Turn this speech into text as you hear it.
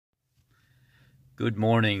Good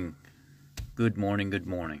morning. Good morning. Good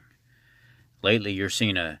morning. Lately, you're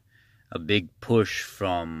seeing a big push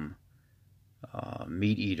from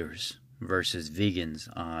meat eaters versus vegans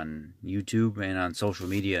on YouTube and on social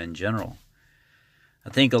media in general. I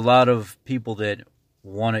think a lot of people that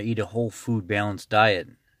want to eat a whole food balanced diet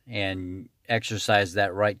and exercise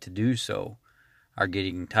that right to do so are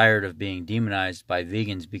getting tired of being demonized by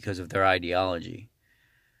vegans because of their ideology.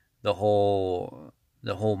 The whole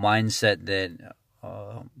mindset that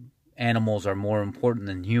animals are more important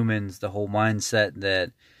than humans, the whole mindset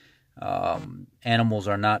that animals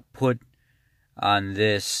are not put on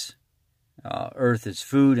this earth as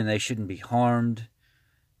food and they shouldn't be harmed,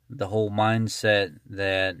 the whole mindset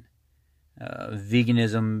that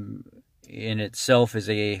veganism in itself is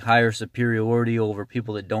a higher superiority over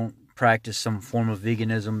people that don't practice some form of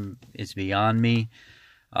veganism is beyond me.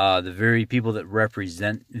 The very people that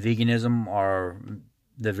represent veganism are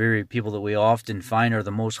the very people that we often find are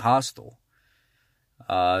the most hostile.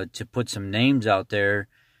 To put some names out there,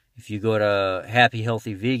 if you go to Happy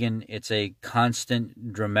Healthy Vegan, it's a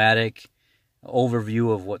constant dramatic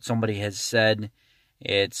overview of what somebody has said.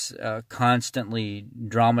 It's constantly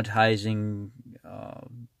dramatizing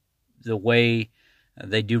the way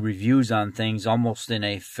they do reviews on things, almost in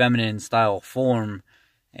a feminine style form,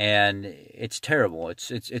 and it's terrible.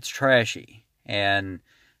 It's trashy, and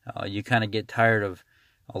you kind of get tired of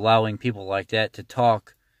allowing people like that to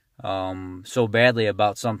talk so badly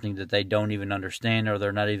about something that they don't even understand or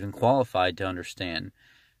they're not even qualified to understand.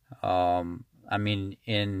 I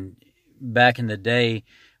mean, back in the day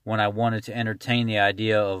when I wanted to entertain the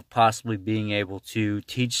idea of possibly being able to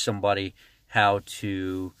teach somebody how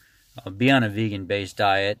to be on a vegan-based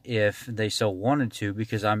diet if they so wanted to,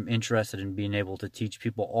 because I'm interested in being able to teach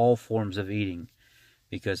people all forms of eating,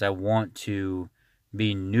 because I want to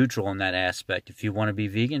be neutral in that aspect. If you want to be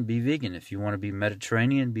vegan, be vegan. If you want to be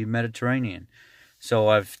Mediterranean, be Mediterranean. So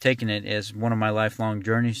I've taken it as one of my lifelong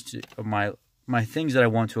journeys, to my things that I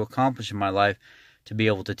want to accomplish in my life, to be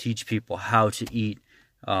able to teach people how to eat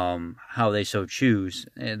how they so choose,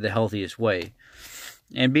 the healthiest way.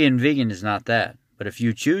 And being vegan is not that. But if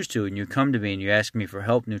you choose to and you come to me and you ask me for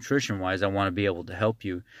help nutrition-wise, I want to be able to help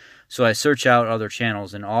you. So I search out other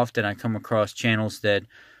channels, and often I come across channels that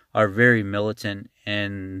are very militant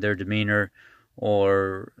in their demeanor,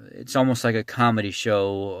 or it's almost like a comedy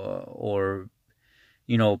show, or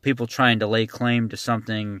people trying to lay claim to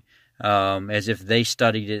something as if they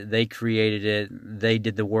studied it, they created it, they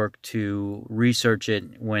did the work to research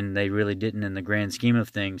it, when they really didn't in the grand scheme of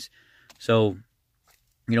things. So,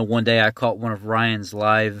 one day I caught one of Ryan's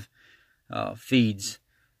live feeds,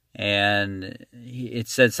 and it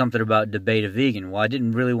said something about debate a vegan. Well, I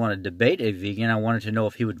didn't really want to debate a vegan. I wanted to know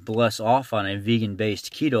if he would bless off on a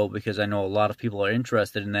vegan-based keto, because I know a lot of people are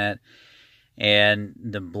interested in that. And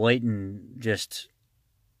the blatant, just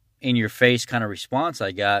in-your-face kind of response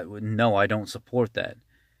I got, no, I don't support that.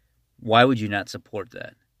 Why would you not support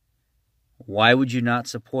that? Why would you not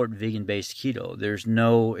support vegan-based keto?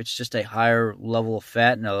 It's just a higher level of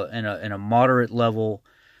fat and a moderate level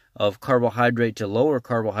of carbohydrate to lower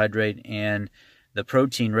carbohydrate, and the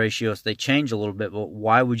protein ratios, they change a little bit, but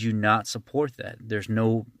why would you not support that? There's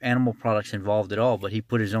no animal products involved at all, but he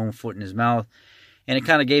put his own foot in his mouth, and it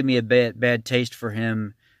kind of gave me a bad taste for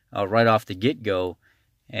him right off the get-go.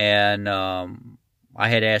 And I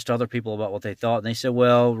had asked other people about what they thought, and they said,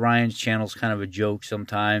 well, Ryan's channel's kind of a joke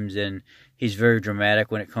sometimes, and he's very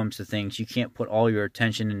dramatic when it comes to things. You can't put all your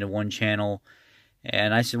attention into one channel.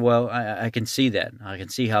 And I said, well, I can see that. I can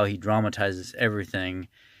see how he dramatizes everything,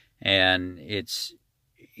 and it's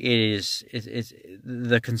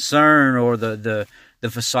the concern, or the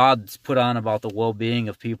facade that's put on about the well-being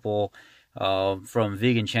of people from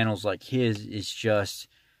vegan channels like his is just,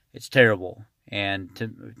 it's terrible.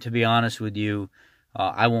 And to be honest with you,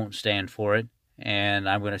 I won't stand for it, and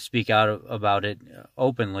I'm going to speak out about it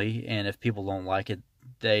openly. And if people don't like it,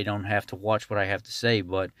 they don't have to watch what I have to say.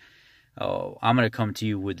 But I'm going to come to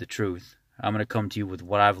you with the truth. I'm going to come to you with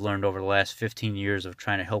what I've learned over the last 15 years of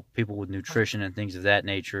trying to help people with nutrition and things of that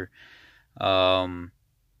nature. I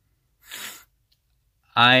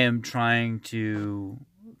am trying to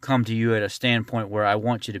come to you at a standpoint where I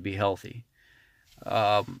want you to be healthy.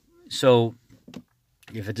 So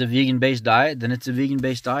if it's a vegan-based diet, then it's a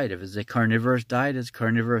vegan-based diet. If it's a carnivorous diet, it's a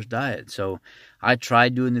carnivorous diet. So I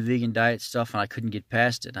tried doing the vegan diet stuff, and I couldn't get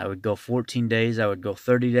past it. I would go 14 days, I would go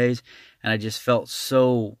 30 days, and I just felt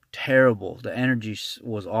so terrible. The energy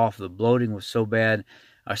was off. The bloating was so bad.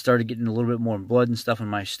 I started getting a little bit more blood and stuff in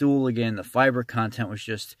my stool again. The fiber content was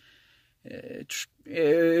just,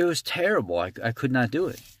 it was terrible. I could not do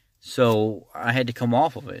it. So I had to come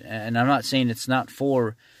off of it. And I'm not saying it's not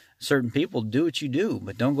for certain people. Do what you do,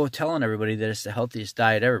 but don't go telling everybody that it's the healthiest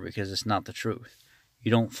diet ever, because it's not the truth.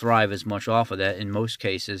 You don't thrive as much off of that in most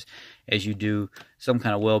cases as you do some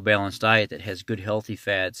kind of well-balanced diet that has good healthy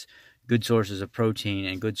fats, good sources of protein,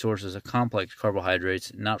 and good sources of complex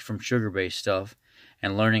carbohydrates, not from sugar-based stuff,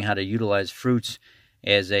 and learning how to utilize fruits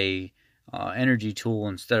as a energy tool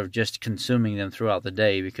instead of just consuming them throughout the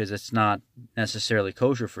day, because it's not necessarily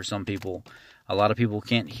kosher for some people. A lot of people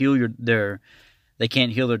can't heal their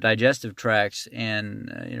digestive tracts,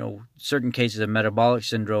 and certain cases of metabolic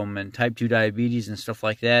syndrome and type 2 diabetes and stuff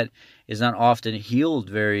like that is not often healed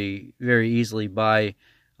very, very easily by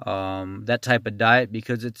that type of diet,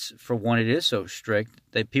 because it's, for one, it is so strict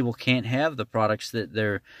that people can't have the products that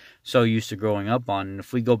they're so used to growing up on. And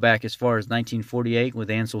if we go back as far as 1948 with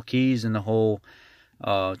Ansel Keys and the whole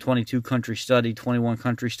 22 country study, 21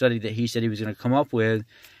 country study that he said he was going to come up with,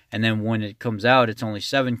 and then when it comes out, it's only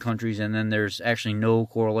 7 countries, and then there's actually no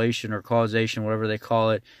correlation or causation, whatever they call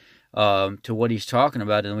it, to what he's talking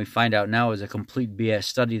about. And we find out now is a complete BS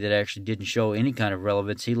study that actually didn't show any kind of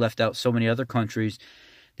relevance. He left out so many other countries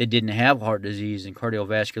that didn't have heart disease and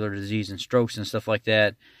cardiovascular disease and strokes and stuff like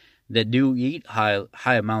that, that do eat high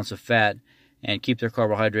amounts of fat and keep their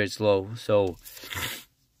carbohydrates low. So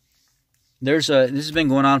this has been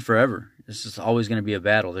going on forever. This is always going to be a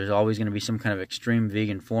battle. There's always going to be some kind of extreme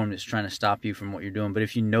vegan form that's trying to stop you from what you're doing. But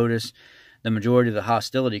if you notice, the majority of the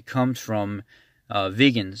hostility comes from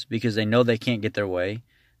vegans, because they know they can't get their way.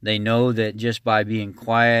 They know that just by being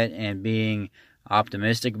quiet and being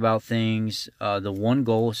optimistic about things, the one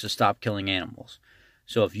goal is to stop killing animals.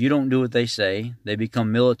 So if you don't do what they say, they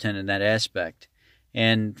become militant in that aspect.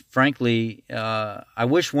 And frankly, I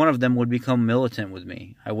wish one of them would become militant with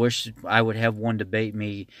me. I wish I would have one debate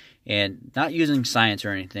me, and not using science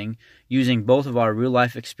or anything, using both of our real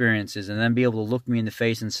life experiences, and then be able to look me in the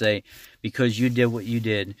face and say, because you did what you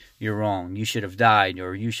did, you're wrong. You should have died,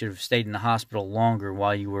 or you should have stayed in the hospital longer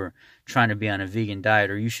while you were trying to be on a vegan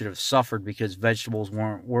diet, or you should have suffered because vegetables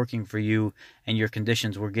weren't working for you and your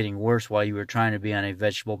conditions were getting worse while you were trying to be on a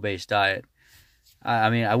vegetable-based diet.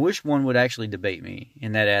 I mean, I wish one would actually debate me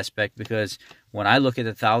in that aspect, because when I look at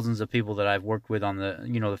the thousands of people that I've worked with on the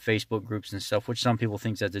the Facebook groups and stuff, which some people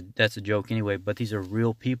think that's a joke anyway, but these are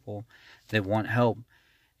real people that want help,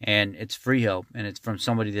 and it's free help, and it's from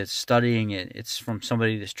somebody that's studying it. It's from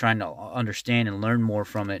somebody that's trying to understand and learn more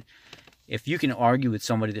from it. If you can argue with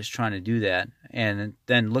somebody that's trying to do that, and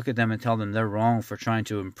then look at them and tell them they're wrong for trying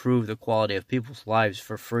to improve the quality of people's lives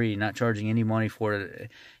for free, not charging any money for it,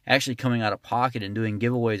 actually coming out of pocket and doing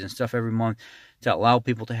giveaways and stuff every month to allow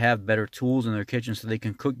people to have better tools in their kitchen so they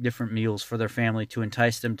can cook different meals for their family, to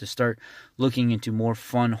entice them to start looking into more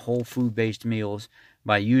fun, whole food-based meals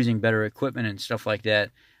by using better equipment and stuff like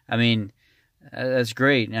that. I mean, that's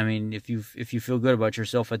great. I mean, if you feel good about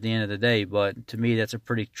yourself at the end of the day, but to me, that's a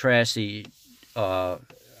pretty trashy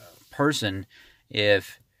person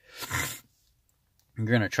if you're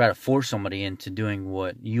going to try to force somebody into doing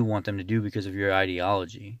what you want them to do because of your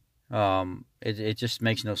ideology. It just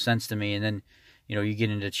makes no sense to me. And then, you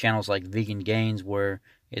get into channels like Vegan Gains, where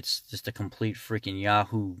it's just a complete freaking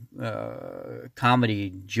Yahoo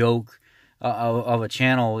comedy joke of a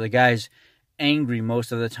channel. The guy's angry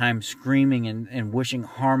most of the time, screaming and wishing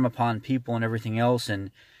harm upon people and everything else,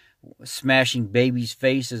 and smashing babies'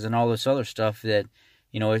 faces and all this other stuff that,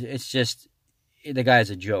 it's just, the guy's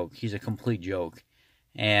a joke. He's a complete joke.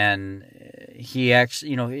 And he acts,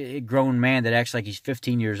 a grown man that acts like he's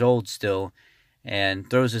 15 years old still, and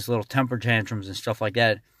throws his little temper tantrums and stuff like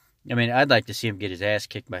that. I mean, I'd like to see him get his ass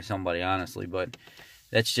kicked by somebody, honestly, but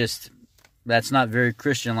that's not very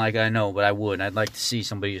Christian-like, I know, but I would. I'd like to see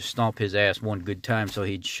somebody just stomp his ass one good time so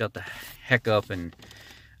he'd shut the heck up and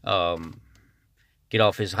get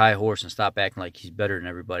off his high horse and stop acting like he's better than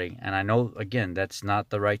everybody. And I know, again, that's not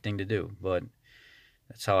the right thing to do, but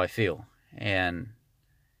that's how I feel. And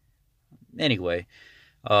anyway,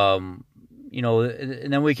 and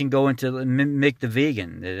then we can go into Mick the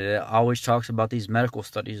Vegan. It always talks about these medical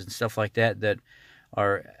studies and stuff like that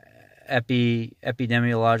are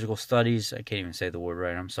epidemiological studies. I can't even say the word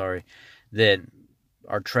right, I'm sorry. That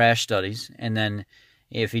are trash studies. And then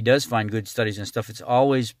if he does find good studies and stuff, it's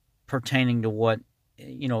always pertaining to what,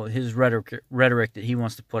 his rhetoric that he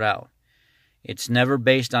wants to put out. It's never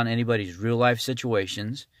based on anybody's real life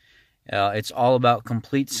situations. It's all about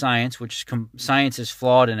complete science, which science is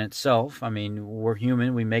flawed in itself. I mean, we're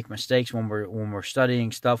human. We make mistakes when we're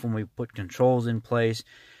studying stuff, when we put controls in place.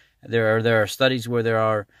 There are studies where there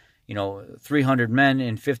are 300 men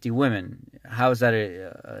and 50 women. How is that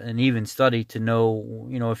an even study to know,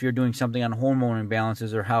 if you're doing something on hormone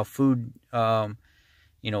imbalances or how food,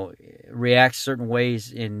 reacts certain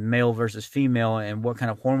ways in male versus female and what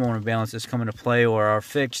kind of hormone imbalances come into play or are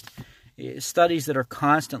fixed? Studies that are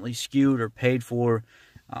constantly skewed or paid for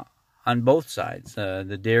on both sides,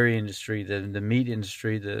 the dairy industry, the meat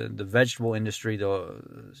industry, the vegetable industry, the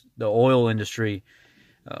oil industry.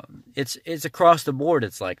 It's across the board.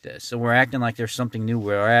 It's like this. So we're acting like there's something new.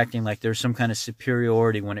 We're acting like there's some kind of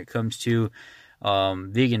superiority when it comes to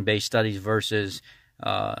vegan-based studies versus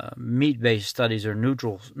meat-based studies or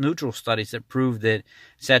neutral studies that prove that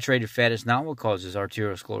saturated fat is not what causes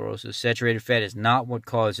arteriosclerosis. Saturated fat is not what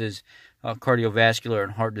causes cardiovascular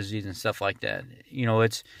and heart disease and stuff like that.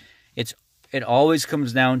 It always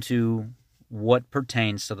comes down to what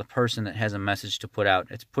pertains to the person that has a message to put out.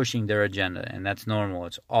 It's pushing their agenda, and that's normal.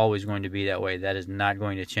 It's always going to be that way. That is not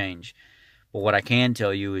going to change. But what I can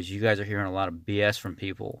tell you is you guys are hearing a lot of BS from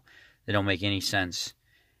people that don't make any sense.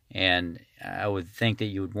 And I would think that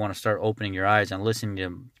you would want to start opening your eyes and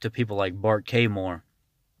listening to people like Bart K. more.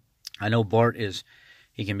 I know Bart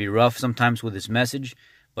he can be rough sometimes with his message,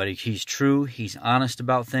 but he's true. He's honest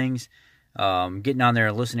about things. Getting on there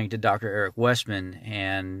and listening to Dr. Eric Westman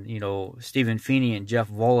and, Stephen Feeney and Jeff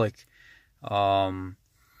Volek,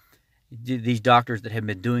 these doctors that have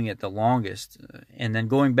been doing it the longest, and then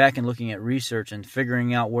going back and looking at research and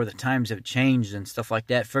figuring out where the times have changed and stuff like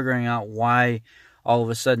that, figuring out why all of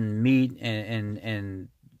a sudden meat and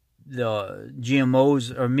the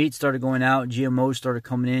GMOs or meat started going out, GMOs started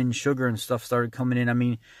coming in, sugar and stuff started coming in. I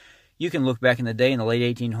mean, you can look back in the day in the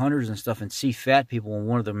late 1800s and stuff and see fat people, and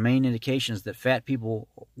one of the main indications that fat people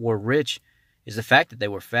were rich is the fact that they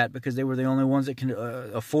were fat because they were the only ones that can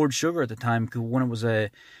afford sugar at the time when it was a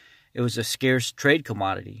scarce trade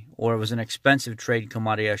commodity, or it was an expensive trade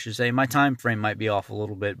commodity, I should say. My time frame might be off a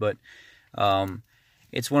little bit, but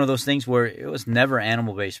it's one of those things where it was never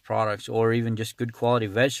animal-based products or even just good quality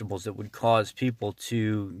vegetables that would cause people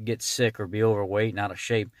to get sick or be overweight and out of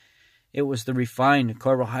shape. It was the refined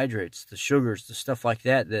carbohydrates, the sugars, the stuff like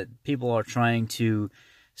that people are trying to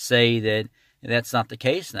say that that's not the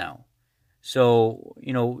case now. So,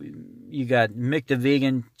 you got Mick the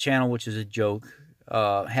Vegan channel, which is a joke.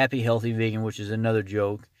 Happy Healthy Vegan, which is another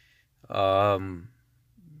joke. Then,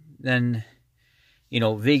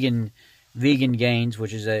 Vegan Gains,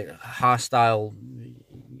 which is a hostile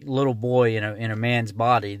little boy in a man's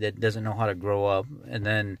body that doesn't know how to grow up. And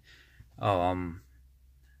then, what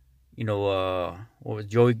was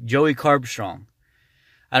Joey Carbstrong.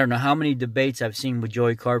 I don't know how many debates I've seen with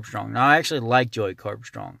Joey Carbstrong. Now, I actually like Joey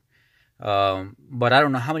Carbstrong. But I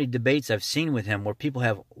don't know how many debates I've seen with him where people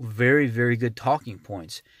have very, very good talking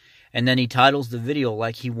points. And then he titles the video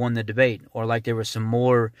like he won the debate, or like there was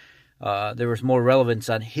more relevance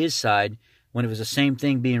on his side when it was the same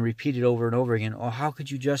thing being repeated over and over again. Oh, how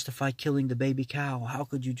could you justify killing the baby cow? How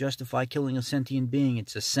could you justify killing a sentient being?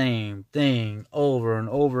 It's the same thing over and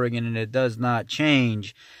over again, and it does not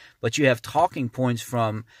change. But you have talking points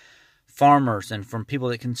from farmers and from people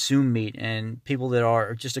that consume meat and people that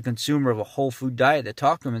are just a consumer of a whole food diet that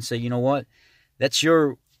talk to them and say, you know what, it's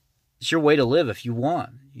your way to live if you want.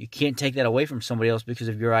 You can't take that away from somebody else because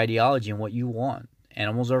of your ideology and what you want.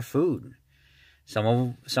 Animals are food.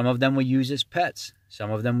 Some of them we use as pets.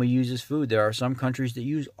 Some of them we use as food. There are some countries that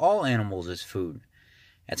use all animals as food.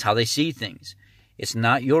 That's how they see things. It's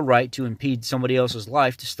not your right to impede somebody else's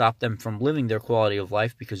life to stop them from living their quality of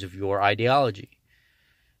life because of your ideology.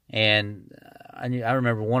 And I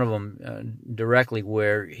remember one of them directly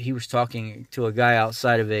where he was talking to a guy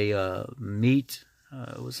outside of a meat.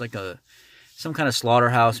 It was like some kind of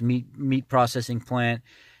slaughterhouse, meat processing plant.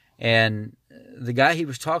 And the guy he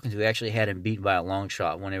was talking to actually had him beat by a long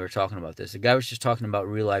shot when they were talking about this. The guy was just talking about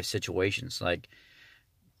real life situations. Like,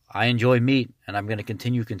 I enjoy meat and I'm going to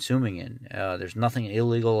continue consuming it. There's nothing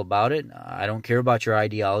illegal about it. I don't care about your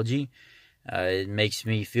ideology. It makes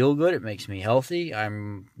me feel good. It makes me healthy.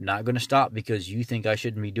 I'm not going to stop because you think I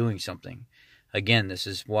shouldn't be doing something. Again, this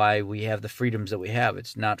is why we have the freedoms that we have.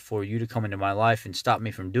 It's not for you to come into my life and stop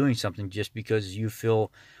me from doing something just because you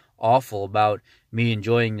feel awful about me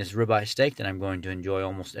enjoying this ribeye steak that I'm going to enjoy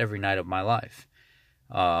almost every night of my life.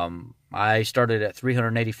 I started at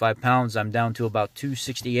 385 pounds. I'm down to about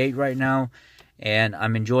 268 right now, and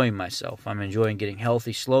I'm enjoying myself. I'm enjoying getting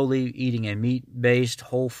healthy slowly, eating a meat-based,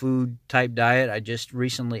 whole food type diet. I just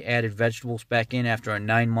recently added vegetables back in after a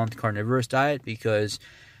 9-month carnivorous diet because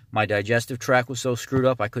my digestive tract was so screwed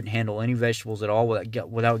up I couldn't handle any vegetables at all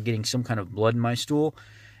without getting some kind of blood in my stool.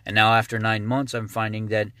 And now after 9 months, I'm finding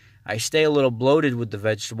that I stay a little bloated with the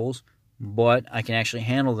vegetables, but I can actually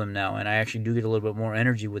handle them now, and I actually do get a little bit more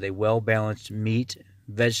energy with a well-balanced meat,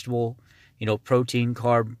 vegetable, protein,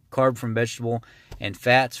 carb from vegetable, and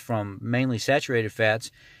fats from mainly saturated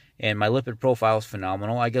fats. And my lipid profile is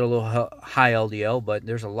phenomenal. I get a little high LDL, but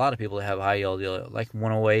there's a lot of people that have high LDL, like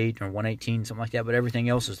 108 or 118, something like that. But everything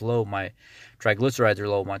else is low. My triglycerides are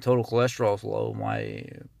low. My total cholesterol is low. My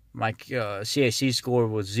CAC score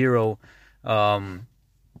was 0. And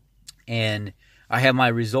I have my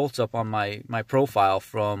results up on my profile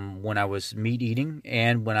from when I was meat eating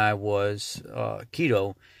and when I was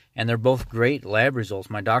keto. And they're both great lab results.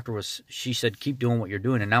 My doctor she said, keep doing what you're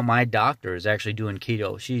doing. And now my doctor is actually doing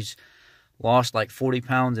keto. She's lost like 40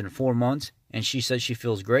 pounds in 4 months, and she says she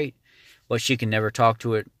feels great. But she can never talk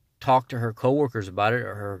to her coworkers about it,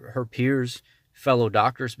 or her peers, fellow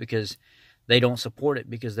doctors, because they don't support it,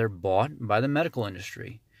 because they're bought by the medical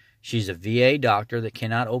industry. She's a VA doctor that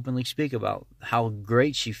cannot openly speak about how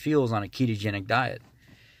great she feels on a ketogenic diet.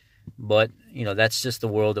 But, that's just the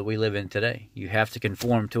world that we live in today. You have to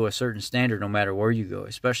conform to a certain standard no matter where you go,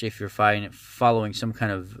 especially if you're following some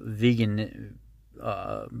kind of vegan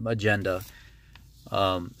agenda.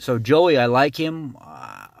 So Joey, I like him,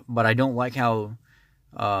 but I don't like how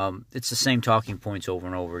it's the same talking points over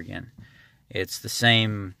and over again. It's the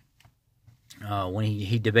same when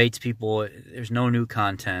he debates people. There's no new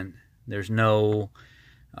content. There's no...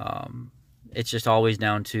 it's just always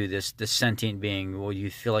down to this sentient being. Well,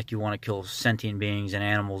 you feel like you want to kill sentient beings and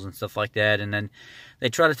animals and stuff like that. And then they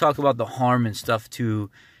try to talk about the harm and stuff to,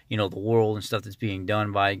 the world and stuff that's being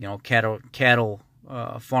done by, cattle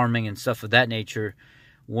farming and stuff of that nature,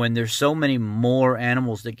 when there's so many more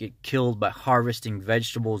animals that get killed by harvesting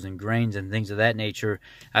vegetables and grains and things of that nature.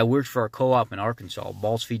 I worked for a co-op in Arkansas,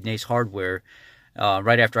 Balls Feed Nace Hardware,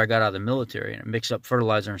 right after I got out of the military, and mix up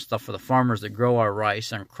fertilizer and stuff for the farmers that grow our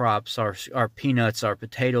rice, our crops, our peanuts, our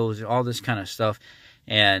potatoes, all this kind of stuff.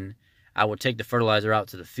 And I would take the fertilizer out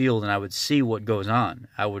to the field, and I would see what goes on.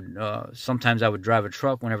 Sometimes I would drive a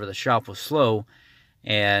truck whenever the shop was slow,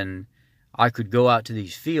 and I could go out to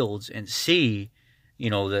these fields and see,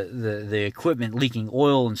 the equipment leaking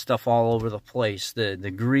oil and stuff all over the place,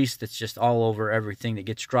 the grease that's just all over everything that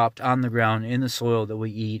gets dropped on the ground in the soil that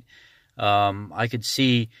we eat. I could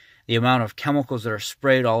see the amount of chemicals that are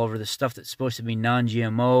sprayed all over the stuff that's supposed to be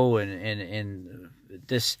non-GMO, and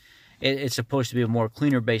this, it's supposed to be a more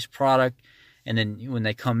cleaner-based product. And then when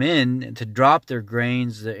they come in to drop their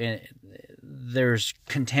grains, there's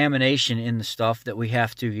contamination in the stuff that we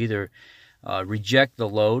have to either reject the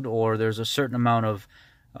load, or there's a certain amount of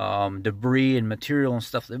debris and material and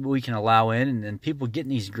stuff that we can allow in. And then people get in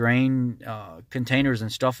these grain containers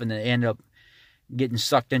and stuff, and they end up getting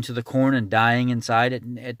sucked into the corn and dying inside it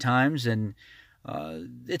at times. And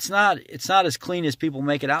it's not as clean as people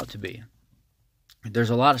make it out to be. There's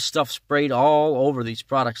a lot of stuff sprayed all over these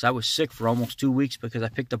products. I was sick for almost 2 weeks because I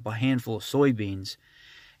picked up a handful of soybeans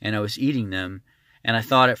and I was eating them. And I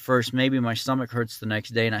thought at first maybe my stomach hurts the next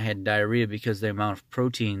day and I had diarrhea because of the amount of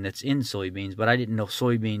protein that's in soybeans. But I didn't know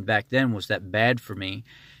soybean back then was that bad for me.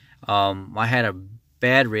 I had a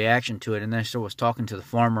bad reaction to it, and then I still was talking to the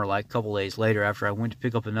farmer like a couple days later after I went to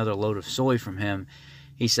pick up another load of soy from him.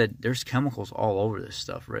 He said, there's chemicals all over this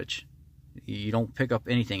stuff, Rich. You don't pick up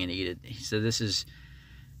anything and eat it. He said,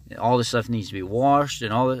 all this stuff needs to be washed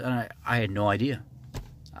and all that. And I had no idea.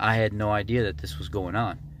 I had no idea that this was going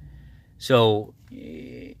on. So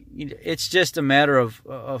it's just a matter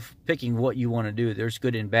of picking what you want to do. There's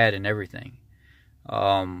good and bad in everything.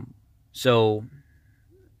 So,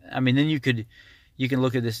 I mean, then you can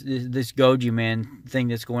look at this Goji Man thing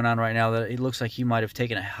that's going on right now. That it looks like he might have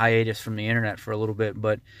taken a hiatus from the internet for a little bit,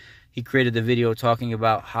 but he created the video talking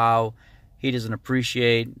about how he doesn't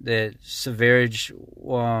appreciate that Savarage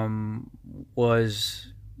was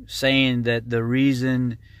saying that the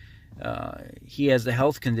reason he has the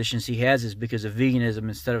health conditions he has is because of veganism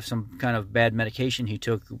instead of some kind of bad medication he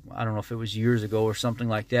took. I don't know if it was years ago or something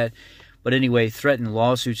like that. But anyway, threatened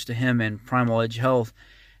lawsuits to him and Primal Edge Health.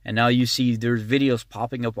 And now you see there's videos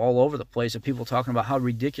popping up all over the place of people talking about how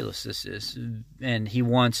ridiculous this is. And he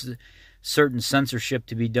wants certain censorship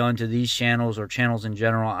to be done to these channels or channels in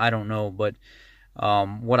general. I don't know. But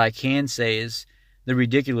what I can say is the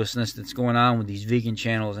ridiculousness that's going on with these vegan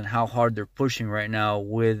channels and how hard they're pushing right now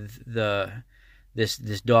with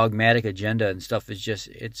this dogmatic agenda and stuff is just,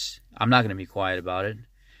 I'm not going to be quiet about it.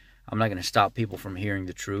 I'm not going to stop people from hearing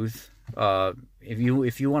the truth.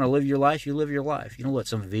 If you want to live your life, you live your life. You don't let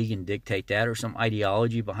some vegan dictate that or some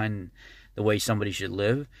ideology behind the way somebody should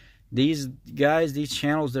live. These guys, these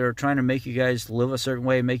channels that are trying to make you guys live a certain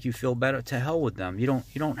way, make you feel better, to hell with them. You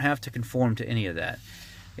don't have to conform to any of that.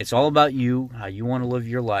 It's all about you, how you want to live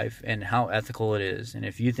your life, and how ethical it is. And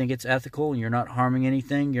if you think it's ethical and you're not harming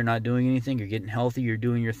anything, you're not doing anything, you're getting healthy, you're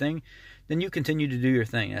doing your thing, then you continue to do your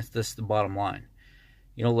thing. That's just the bottom line.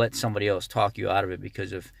 You don't let somebody else talk you out of it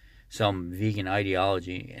because of some vegan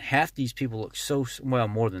ideology. Half these people look so, well,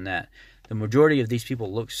 more than that. The majority of these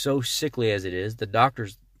people look so sickly as it is. The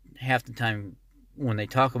doctors, half the time, when they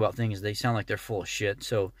talk about things, they sound like they're full of shit.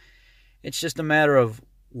 So it's just a matter of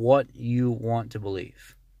what you want to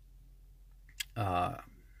believe.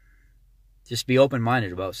 Just be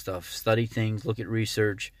open-minded about stuff. Study things, look at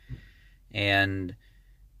research, and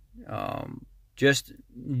just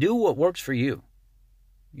do what works for you.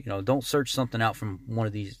 You know, don't search something out from one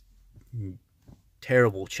of these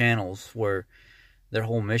terrible channels where their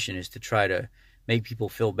whole mission is to try to make people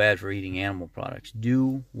feel bad for eating animal products.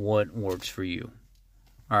 Do what works for you.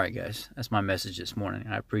 All right, guys, that's my message this morning.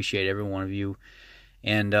 I appreciate every one of you.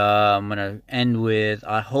 And I'm going to end with,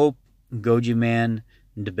 I hope Goji Man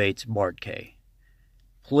debates Bart K.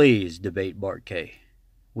 Please debate Bart K.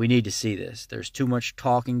 We need to see this. There's too much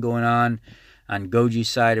talking going on Goji's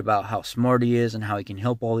side about how smart he is and how he can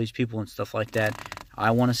help all these people and stuff like that.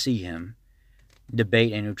 I want to see him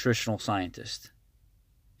debate a nutritional scientist.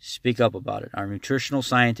 Speak up about it. Our nutritional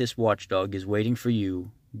scientist watchdog is waiting for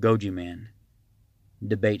you, Goji Man.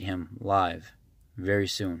 Debate him live very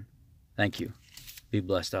soon. Thank you. Be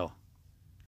blessed all.